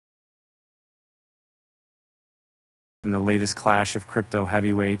In the latest clash of crypto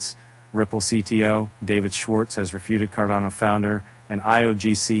heavyweights, Ripple CTO David Schwartz has refuted Cardano founder and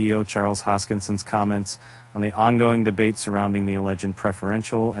IOG CEO Charles Hoskinson's comments on the ongoing debate surrounding the alleged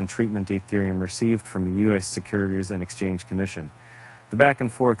preferential and treatment Ethereum received from the U.S. Securities and Exchange Commission. The back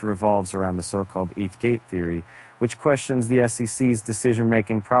and forth revolves around the so-called ETH Gate theory, which questions the SEC's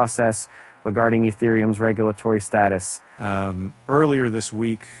decision-making process regarding Ethereum's regulatory status. Earlier this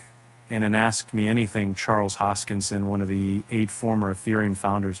week, in an Ask Me Anything, Charles Hoskinson, one of the 8 former Ethereum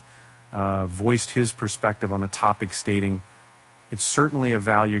founders, voiced his perspective on the topic, stating, "It's certainly a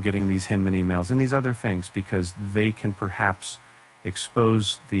value getting these Hinman emails and these other things because they can perhaps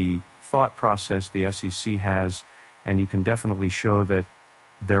expose the thought process the SEC has, and you can definitely show that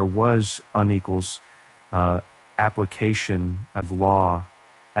there was unequals application of law.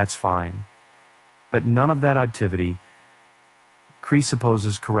 That's fine. But none of that activity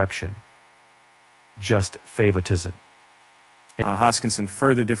presupposes corruption, just favoritism." Hoskinson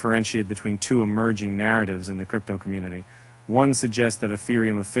further differentiated between 2 emerging narratives in the crypto community. One suggests that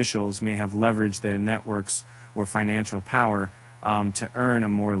Ethereum officials may have leveraged their networks or financial power to earn a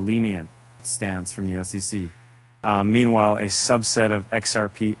more lenient stance from the SEC. Meanwhile, a subset of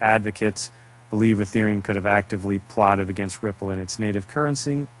XRP advocates believe Ethereum could have actively plotted against Ripple and its native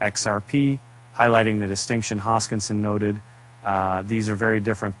currency, XRP, highlighting the distinction Hoskinson noted. These are very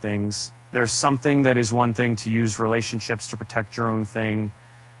different things. There's something that is one thing to use relationships to protect your own thing.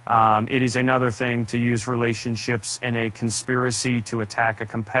 It is another thing to use relationships in a conspiracy to attack a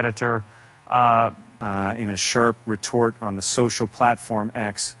competitor. In a sharp retort on the social platform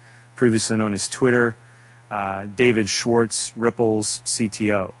X, previously known as Twitter, David Schwartz, Ripple's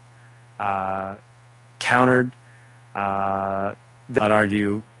CTO, countered. I'd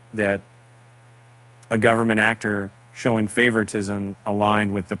argue that a government actor showing favoritism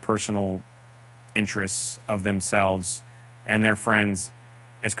aligned with the personal interests of themselves and their friends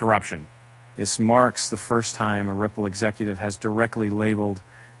is corruption. This marks the first time a Ripple executive has directly labeled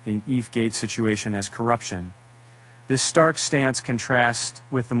the ETH Gate situation as corruption. This stark stance contrasts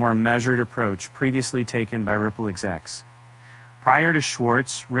with the more measured approach previously taken by Ripple execs. Prior to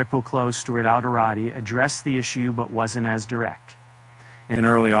Schwartz, Ripple close steward Alderati addressed the issue but wasn't as direct. In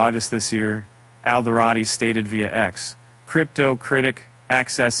early August this year, Alderati stated via X, "Crypto critic,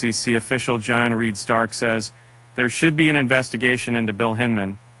 ex-SEC official John Reed Stark says, there should be an investigation into Bill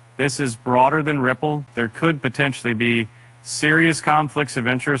Hinman. This is broader than Ripple. There could potentially be serious conflicts of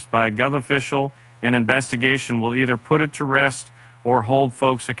interest by a gov official. An investigation will either put it to rest or hold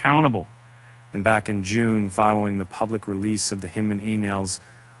folks accountable." And back in June, following the public release of the Hinman emails,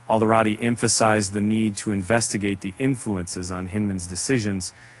 Alderati emphasized the need to investigate the influences on Hinman's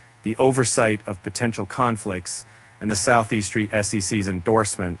decisions, the oversight of potential conflicts, and the Southeast Street SEC's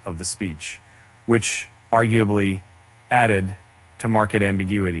endorsement of the speech, which arguably added to market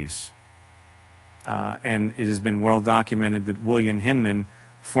ambiguities. And it has been well documented that William Hinman,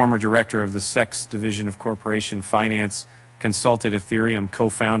 former director of the SEC division of corporation finance, consulted Ethereum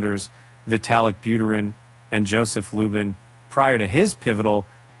co-founders Vitalik Buterin and Joseph Lubin prior to his pivotal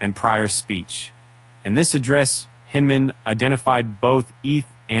and prior speech. In this address, Hinman identified both ETH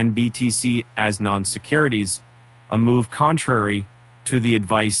and BTC as non-securities, a move contrary to the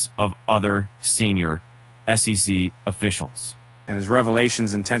advice of other senior SEC officials. And his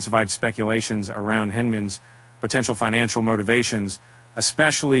revelations intensified speculations around Hinman's potential financial motivations,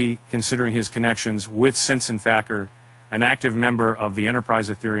 especially considering his connections with Simpson Thacker, an active member of the Enterprise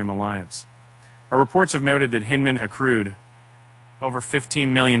Ethereum Alliance. Our reports have noted that Hinman accrued over $15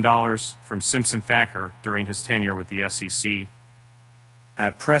 million from Simpson Thacker during his tenure with the SEC.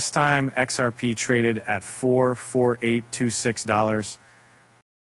 At press time, XRP traded at $4.4826,